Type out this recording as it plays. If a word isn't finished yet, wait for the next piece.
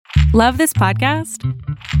Love this podcast?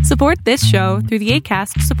 Support this show through the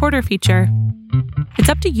Acast supporter feature. It's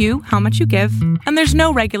up to you how much you give, and there's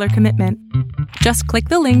no regular commitment. Just click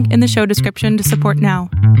the link in the show description to support now.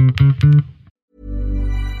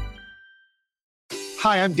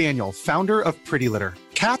 Hi, I'm Daniel, founder of Pretty Litter.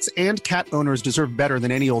 Cats and cat owners deserve better than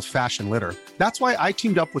any old-fashioned litter. That's why I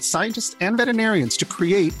teamed up with scientists and veterinarians to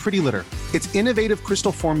create Pretty Litter. Its innovative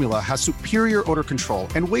crystal formula has superior odor control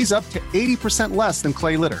and weighs up to 80% less than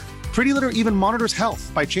clay litter. Pretty Litter even monitors health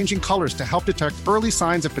by changing colors to help detect early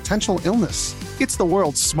signs of potential illness. It's the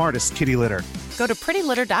world's smartest kitty litter. Go to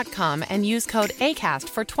prettylitter.com and use code ACAST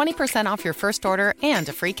for 20% off your first order and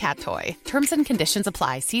a free cat toy. Terms and conditions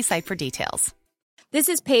apply. See site for details. This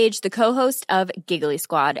is Paige, the co-host of Giggly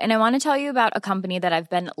Squad, and I want to tell you about a company that I've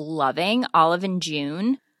been loving, Olive &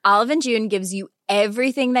 June. Olive & June gives you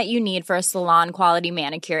everything that you need for a salon-quality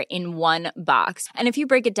manicure in one box. And if you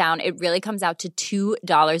break it down, it really comes out to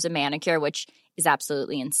 $2 a manicure, which is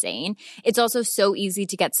absolutely insane. It's also so easy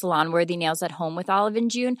to get salon-worthy nails at home with Olive &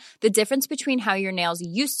 June. The difference between how your nails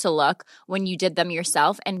used to look when you did them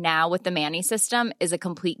yourself and now with the Mani system is a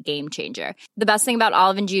complete game changer. The best thing about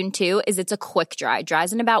Olive & June, too, is it's a quick dry.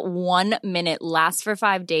 Dries in about 1 minute, lasts for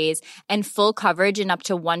 5 days, and full coverage in up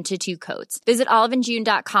to 1 to 2 coats. Visit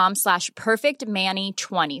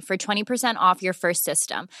oliveandjune.com/perfectmani20 for 20% off your first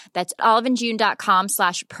system. That's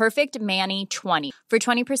oliveandjune.com/perfectmani20 for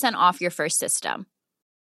 20% off your first system.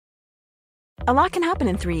 A lot can happen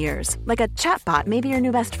in 3 years, like a chatbot may be your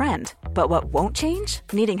new best friend. But what won't change?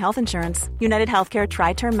 Needing health insurance. United Healthcare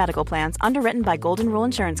Tri-Term Medical Plans, underwritten by Golden Rule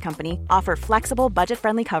Insurance Company, offer flexible,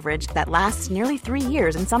 budget-friendly coverage that lasts nearly 3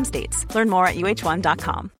 years in some states. Learn more at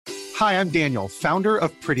uh1.com. Hi, I'm Daniel, founder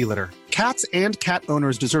of Pretty Litter. Cats and cat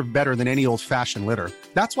owners deserve better than any old-fashioned litter.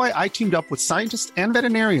 That's why I teamed up with scientists and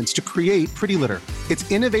veterinarians to create Pretty Litter.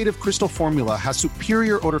 Its innovative crystal formula has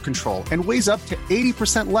superior odor control and weighs up to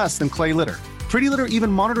 80% less than clay litter. Pretty Litter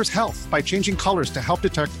even monitors health by changing colors to help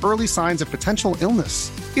detect early signs of potential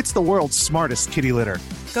illness. It's the world's smartest kitty litter.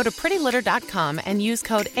 Go to prettylitter.com and use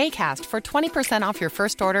code ACAST for 20% off your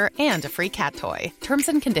first order and a free cat toy. Terms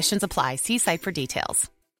and conditions apply. See site for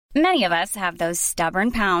details. Many of us have those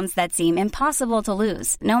stubborn pounds that seem impossible to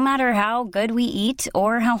lose, no matter how good we eat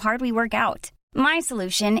or how hard we work out. My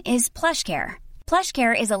solution is PlushCare.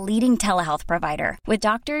 PlushCare is a leading telehealth provider with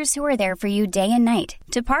doctors who are there for you day and night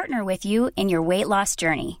to partner with you in your weight loss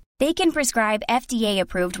journey. They can prescribe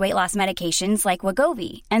FDA-approved weight loss medications like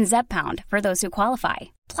Wegovy and Zepbound for those who qualify.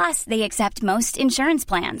 Plus, they accept most insurance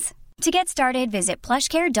plans. To get started, visit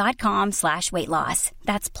plushcare.com/weightloss.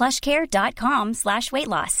 That's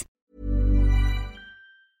plushcare.com/weightloss.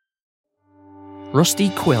 Rusty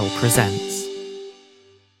Quill presents.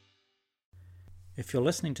 If you're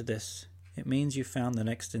listening to this, it means you found the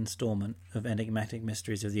next installment of Enigmatic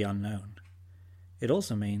Mysteries of the Unknown. It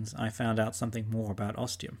also means I found out something more about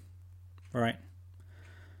ostium. Alright,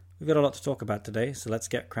 we've got a lot to talk about today, so let's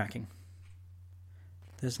get cracking.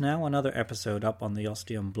 There's now another episode up on the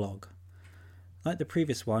Ostium blog. Like the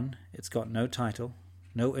previous one, it's got no title,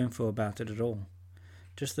 no info about it at all.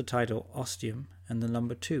 Just the title Ostium and the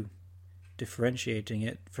number 2, differentiating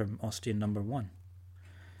it from Ostium number 1.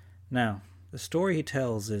 Now, the story he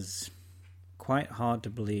tells is quite hard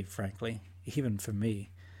to believe, frankly, even for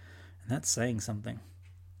me, and that's saying something.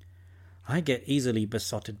 I get easily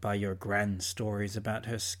besotted by your grand stories about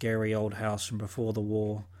her scary old house from before the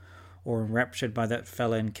war, or enraptured by that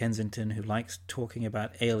fella in Kensington who likes talking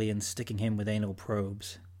about aliens sticking him with anal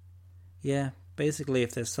probes. Yeah, basically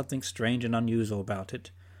if there's something strange and unusual about it,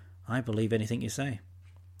 I believe anything you say.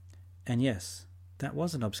 And yes, that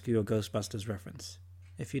was an obscure Ghostbusters reference.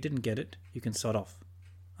 If you didn't get it, you can sod off.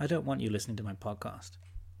 I don't want you listening to my podcast.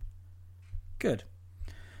 Good.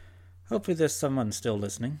 Hopefully there's someone still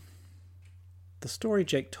listening. The story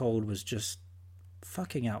Jake told was just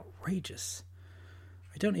fucking outrageous.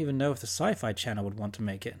 I don't even know if the Sci-Fi Channel would want to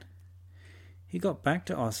make it. He got back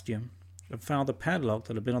to Ostium and found the padlock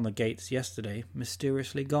that had been on the gates yesterday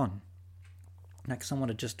mysteriously gone. Like someone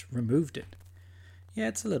had just removed it. Yeah,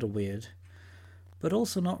 it's a little weird. But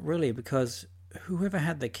also not really, because whoever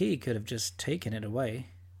had the key could have just taken it away.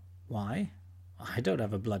 Why? I don't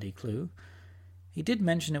have a bloody clue. He did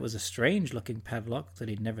mention it was a strange-looking padlock that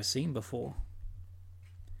he'd never seen before.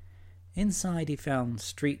 Inside he found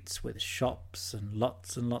streets with shops and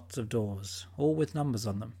lots of doors, all with numbers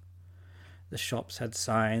on them. The shops had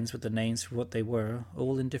signs with the names for what they were,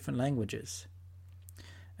 all in different languages.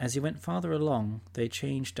 As he went farther along, they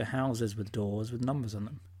changed to houses with doors with numbers on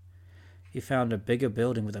them. He found a bigger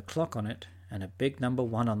building with a clock on it, and a big number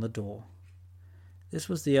 1 on the door. This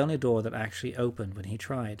was the only door that actually opened when he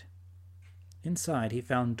tried. Inside he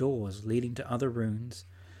found doors leading to other rooms,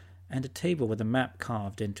 and a table with a map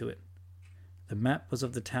carved into it. The map was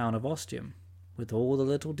of the town of Ostium, with all the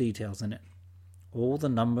little details in it, all the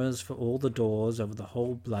numbers for all the doors over the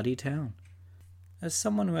whole bloody town. As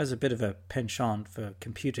someone who has a bit of a penchant for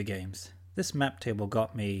computer games, this map table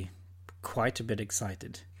got me quite a bit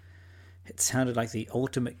excited. It sounded like the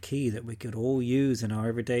ultimate key that we could all use in our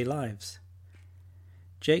everyday lives.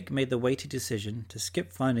 Jake made the weighty decision to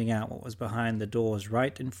skip finding out what was behind the doors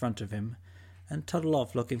right in front of him and toddle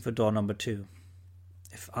off looking for door number 2.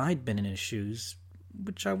 If I'd been in his shoes,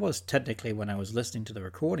 which I was technically when I was listening to the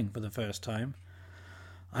recording for the first time,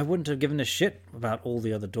 I wouldn't have given a shit about all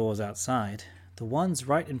the other doors outside. The ones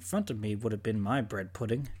right in front of me would have been my bread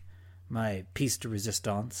pudding, my piece de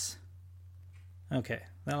resistance. Okay,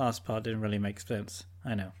 that last part didn't really make sense,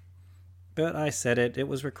 I know. But I said it, it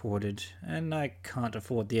was recorded, and I can't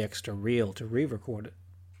afford the extra reel to re-record it.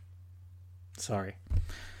 Sorry.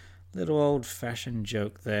 Little old-fashioned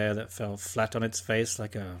joke there that fell flat on its face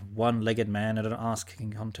like a one-legged man at an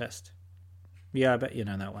ass-kicking contest. Yeah, I bet you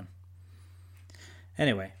know that one.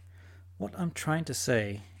 Anyway, what I'm trying to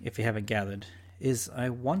say, if you haven't gathered, is I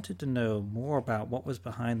wanted to know more about what was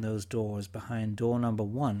behind those doors behind door number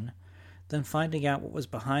 1 than finding out what was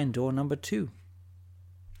behind door number 2.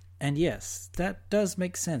 And yes, that does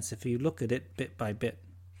make sense if you look at it bit by bit.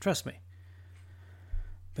 Trust me.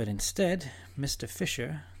 But instead, Mr.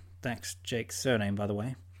 Fisher, that's Jake's surname by the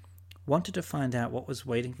way, wanted to find out what was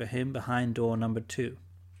waiting for him behind door number 2.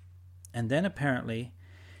 And then apparently,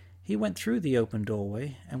 he went through the open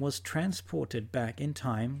doorway and was transported back in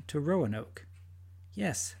time to Roanoke.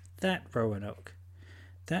 Yes, that Roanoke.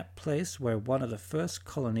 That place where one of the first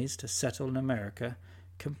colonies to settle in America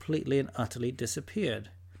completely and utterly disappeared.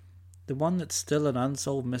 The one that's still an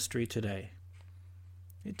unsolved mystery today.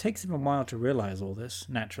 It takes him a while to realize all this,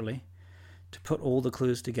 naturally, to put all the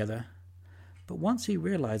clues together. But once he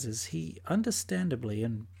realizes, he understandably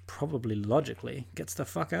and probably logically gets the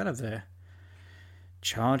fuck out of there,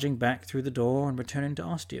 charging back through the door and returning to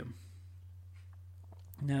Ostium.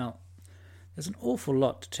 Now, there's an awful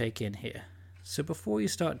lot to take in here, so before you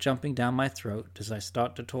start jumping down my throat as I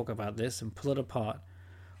start to talk about this and pull it apart,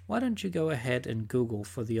 why don't you go ahead and Google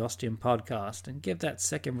for the Ostium podcast and give that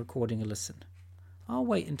second recording a listen. I'll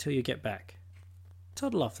wait until you get back.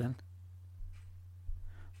 Toddle off then.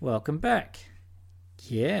 Welcome back.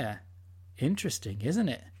 Yeah, interesting, isn't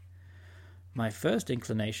it? My first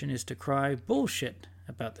inclination is to cry bullshit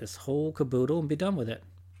about this whole caboodle and be done with it.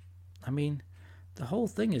 I mean, the whole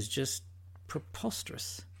thing is just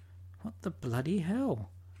preposterous. What the bloody hell?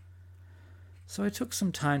 So I took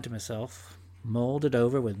some time to myself, mulled it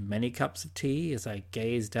over with many cups of tea as I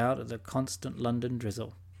gazed out at the constant London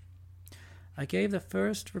drizzle. I gave the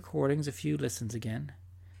first recordings a few listens again,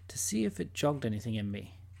 to see if it jogged anything in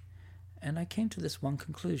me, and I came to this one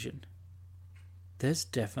conclusion. There's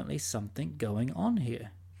definitely something going on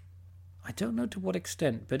here. I don't know to what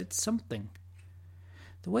extent, but it's something.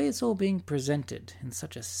 The way it's all being presented in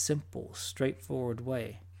such a simple, straightforward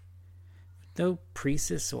way. No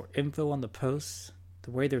precis or info on the posts,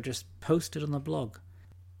 the way they're just posted on the blog.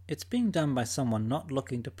 It's being done by someone not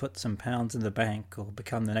looking to put some pounds in the bank or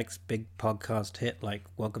become the next big podcast hit like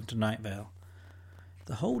Welcome to Night Vale.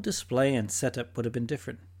 The whole display and setup would have been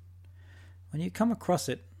different. When you come across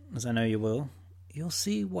it, as I know you will, you'll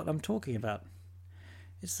see what I'm talking about.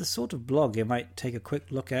 It's the sort of blog you might take a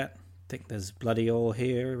quick look at, think there's bloody all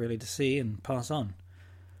here really to see, and pass on.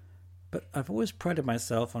 But I've always prided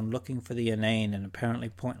myself on looking for the inane and apparently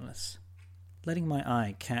pointless, letting my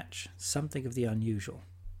eye catch something of the unusual.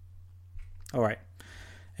 Alright,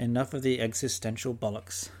 enough of the existential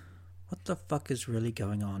bollocks. What the fuck is really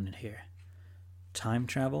going on in here? Time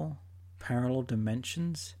travel? Parallel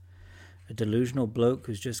dimensions? A delusional bloke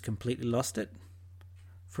who's just completely lost it?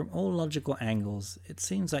 From all logical angles, it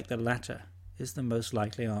seems like the latter is the most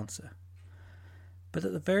likely answer. But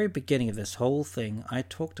at the very beginning of this whole thing, I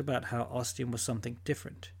talked about how Ostium was something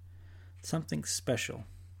different, something special.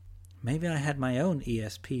 Maybe I had my own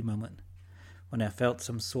ESP moment, when I felt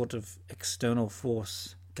some sort of external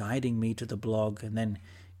force guiding me to the blog and then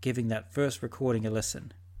giving that first recording a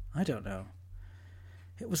listen. I don't know.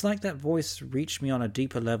 It was like that voice reached me on a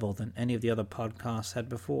deeper level than any of the other podcasts had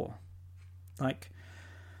before. Like,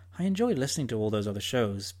 I enjoy listening to all those other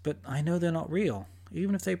shows, but I know they're not real,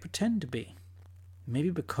 even if they pretend to be.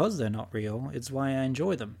 Maybe because they're not real, it's why I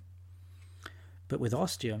enjoy them. But with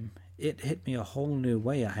Ostium, it hit me a whole new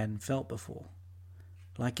way I hadn't felt before.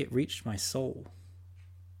 Like it reached my soul.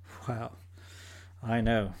 Wow. I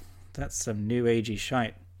know. That's some new agey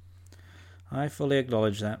shite. I fully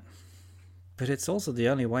acknowledge that. But it's also the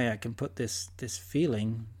only way I can put this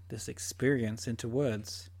feeling, this experience into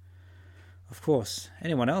words. Of course,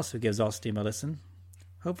 anyone else who gives ostium a listen,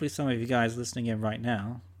 hopefully some of you guys listening in right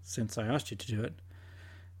now, since I asked you to do it,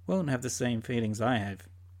 won't have the same feelings I have.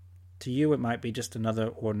 To you it might be just another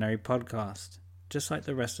ordinary podcast, just like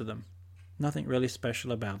the rest of them. Nothing really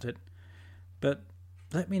special about it. But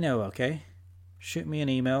let me know, okay? Shoot me an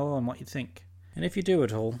email on what you think. And if you do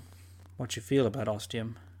at all, what you feel about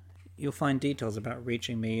ostium, you'll find details about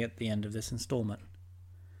reaching me at the end of this installment.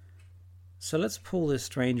 So let's pull this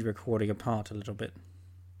strange recording apart a little bit.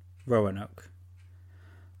 Roanoke.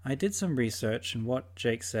 I did some research, and what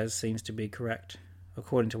Jake says seems to be correct,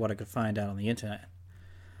 according to what I could find out on the internet.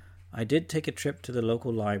 I did take a trip to the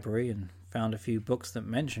local library and found a few books that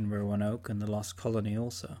mention Roanoke and the Lost Colony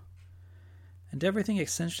also. And everything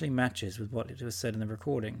essentially matches with what it was said in the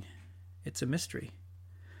recording. It's a mystery.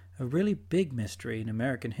 A really big mystery in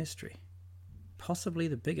American history. Possibly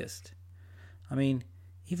the biggest. I mean,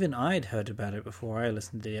 even I'd heard about it before I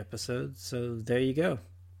listened to the episode, so there you go.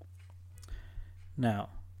 Now,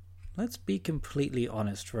 let's be completely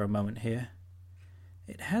honest for a moment here.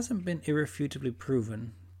 It hasn't been irrefutably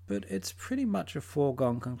proven, but it's pretty much a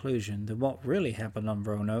foregone conclusion that what really happened on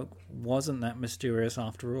Roanoke wasn't that mysterious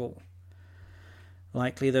after all.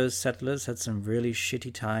 Likely those settlers had some really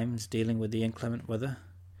shitty times dealing with the inclement weather,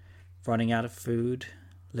 running out of food,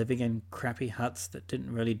 living in crappy huts that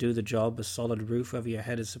didn't really do the job a solid roof over your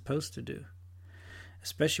head is supposed to do,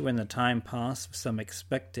 especially when the time passed for some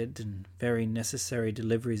expected and very necessary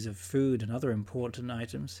deliveries of food and other important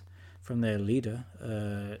items from their leader,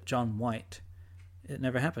 John White. It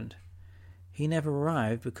never happened. He never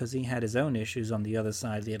arrived because he had his own issues on the other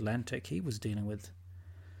side of the Atlantic he was dealing with.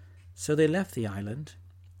 So they left the island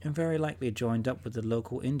and very likely joined up with the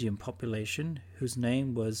local Indian population whose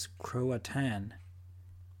name was Croatan.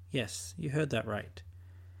 Yes, you heard that right.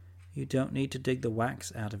 You don't need to dig the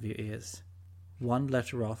wax out of your ears. One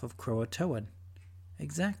letter off of Croatoan.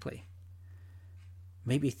 Exactly.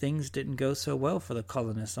 Maybe things didn't go so well for the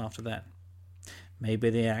colonists after that. Maybe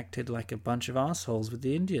they acted like a bunch of assholes with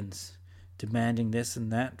the Indians, demanding this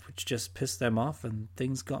and that, which just pissed them off and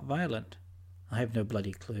things got violent. I have no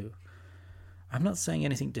bloody clue. I'm not saying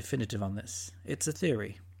anything definitive on this. It's a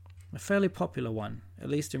theory. A fairly popular one, at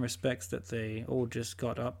least in respects that they all just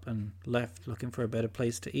got up and left looking for a better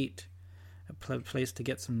place to eat, a place to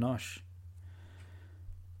get some nosh.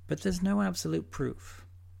 But there's no absolute proof.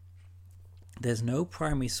 There's no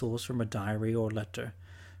primary source from a diary or letter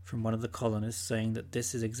from one of the colonists saying that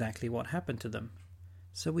this is exactly what happened to them.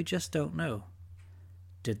 So we just don't know.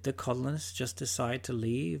 Did the colonists just decide to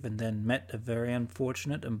leave and then met a very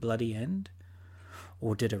unfortunate and bloody end?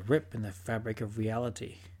 Or did a rip in the fabric of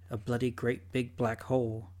reality, a bloody great big black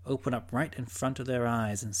hole, open up right in front of their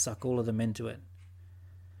eyes and suck all of them into it?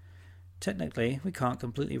 Technically, we can't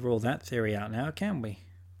completely rule that theory out now, can we?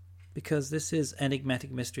 Because this is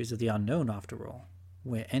Enigmatic Mysteries of the Unknown after all,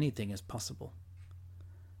 where anything is possible.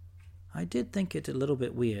 I did think it a little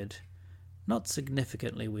bit weird, not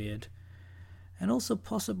significantly weird, and also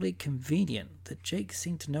possibly convenient that Jake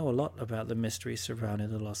seemed to know a lot about the mystery surrounding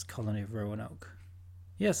the lost colony of Roanoke.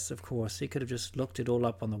 Yes, of course, he could have just looked it all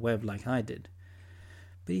up on the web like I did,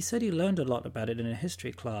 but he said he learned a lot about it in a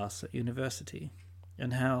history class at university,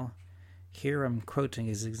 and how, here I'm quoting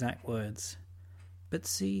his exact words, "But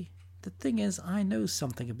see, the thing is I know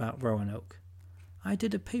something about Roanoke. I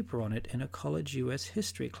did a paper on it in a college U.S.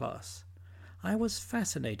 history class. I was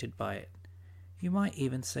fascinated by it. You might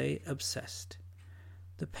even say obsessed.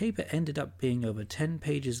 The paper ended up being over 10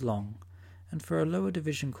 pages long, and for a lower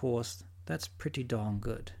division course, that's pretty darn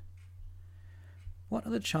good. What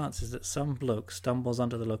are the chances that some bloke stumbles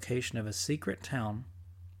onto the location of a secret town,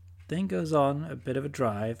 then goes on a bit of a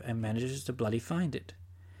drive and manages to bloody find it?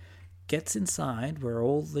 Gets inside where are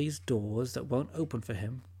all these doors that won't open for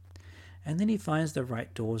him, and then he finds the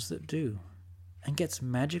right doors that do, and gets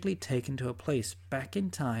magically taken to a place back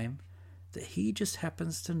in time that he just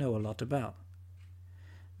happens to know a lot about.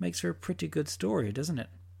 Makes for a pretty good story, doesn't it?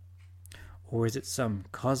 Or is it some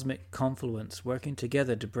cosmic confluence working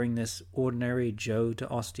together to bring this ordinary Joe to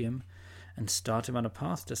ostium and start him on a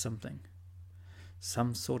path to something?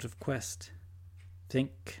 Some sort of quest.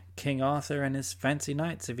 Think King Arthur and his fancy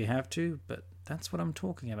knights if you have to, but that's what I'm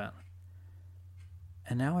talking about.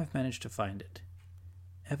 And now I've managed to find it.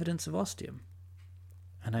 Evidence of ostium.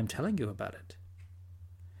 And I'm telling you about it.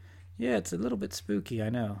 Yeah, it's a little bit spooky, I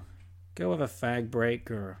know. Go have a fag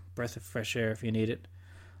break or a breath of fresh air if you need it.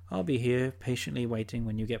 I'll be here patiently waiting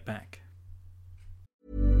when you get back.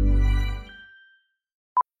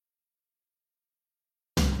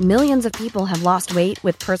 Millions of people have lost weight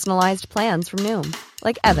with personalized plans from Noom.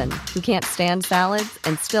 Like Evan, who can't stand salads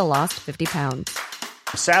and still lost 50 pounds.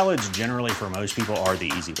 Salads generally for most people are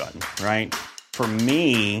the easy button, right? For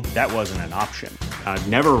me, that wasn't an option. I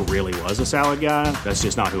never really was a salad guy. That's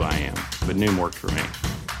just not who I am. But Noom worked for me.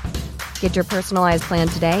 Get your personalized plan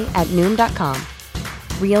today at Noom.com.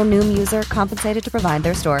 Real Noom user compensated to provide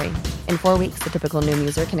their story. In 4 weeks, the typical Noom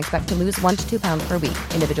user can expect to lose 1 to 2 pounds per week.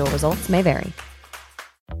 Individual results may vary.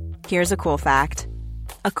 Here's a cool fact.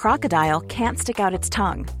 A crocodile can't stick out its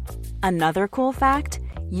tongue. Another cool fact,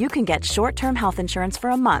 you can get short-term health insurance for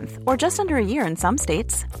a month or just under a year in some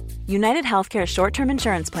states. United Healthcare short-term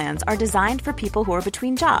insurance plans are designed for people who are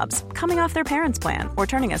between jobs, coming off their parents' plan, or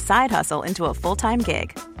turning a side hustle into a full-time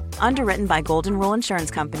gig. Underwritten by Golden Rule Insurance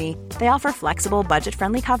Company, they offer flexible,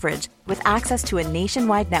 budget-friendly coverage with access to a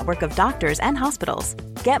nationwide network of doctors and hospitals.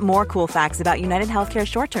 Get more cool facts about United Healthcare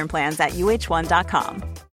short-term plans at uh1.com.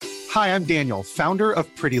 Hi, I'm Daniel, founder of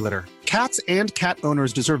Pretty Litter. Cats and cat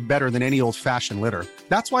owners deserve better than any old-fashioned litter.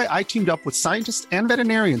 That's why I teamed up with scientists and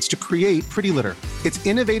veterinarians to create Pretty Litter. Its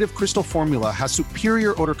innovative crystal formula has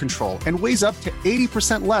superior odor control and weighs up to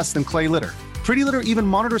 80% less than clay litter. Pretty Litter even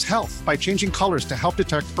monitors health by changing colors to help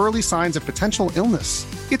detect early signs of potential illness.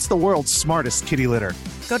 It's the world's smartest kitty litter.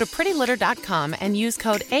 Go to prettylitter.com and use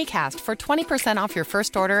code ACAST for 20% off your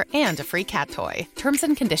first order and a free cat toy. Terms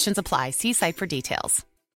and conditions apply. See site for details.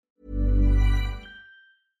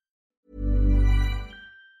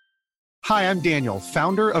 Hi, I'm Daniel,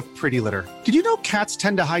 founder of Pretty Litter. Did you know cats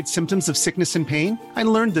tend to hide symptoms of sickness and pain? I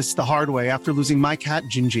learned this the hard way after losing my cat,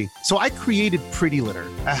 Gingy. So I created Pretty Litter,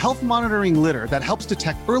 a health monitoring litter that helps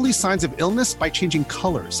detect early signs of illness by changing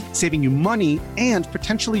colors, saving you money and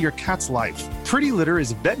potentially your cat's life. Pretty Litter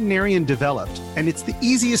is veterinarian developed, and it's the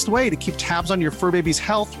easiest way to keep tabs on your fur baby's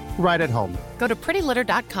health right at home. Go to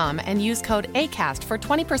prettylitter.com and use code ACAST for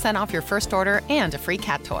 20% off your first order and a free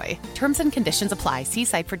cat toy. Terms and conditions apply. See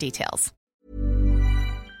site for details.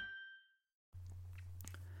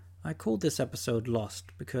 I called this episode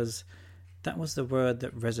Lost because that was the word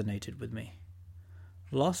that resonated with me.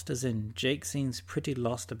 Lost as in Jake seems pretty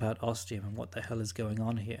lost about Ostium and what the hell is going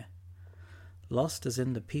on here. Lost as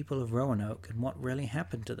in the people of Roanoke and what really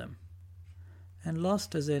happened to them. And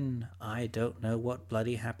lost as in I don't know what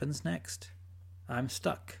bloody happens next. I'm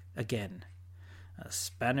stuck again. A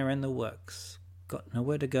spanner in the works. Got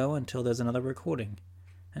nowhere to go until there's another recording.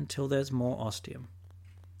 Until there's more Ostium.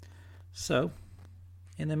 So,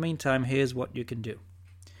 in the meantime, here's what you can do.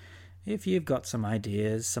 If you've got some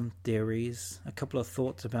ideas, some theories, a couple of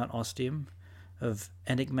thoughts about Ostium, of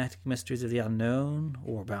enigmatic mysteries of the unknown,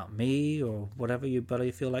 or about me, or whatever you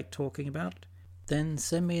bloody feel like talking about, then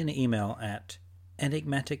send me an email at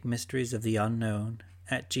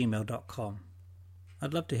enigmaticmysteriesoftheunknown@gmail.com.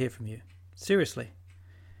 I'd love to hear from you. Seriously.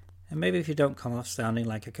 And maybe if you don't come off sounding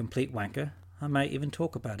like a complete wanker, I might even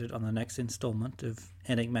talk about it on the next installment of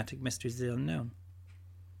Enigmatic Mysteries of the Unknown.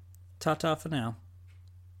 Ta-ta for now.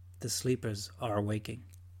 The sleepers are awaking.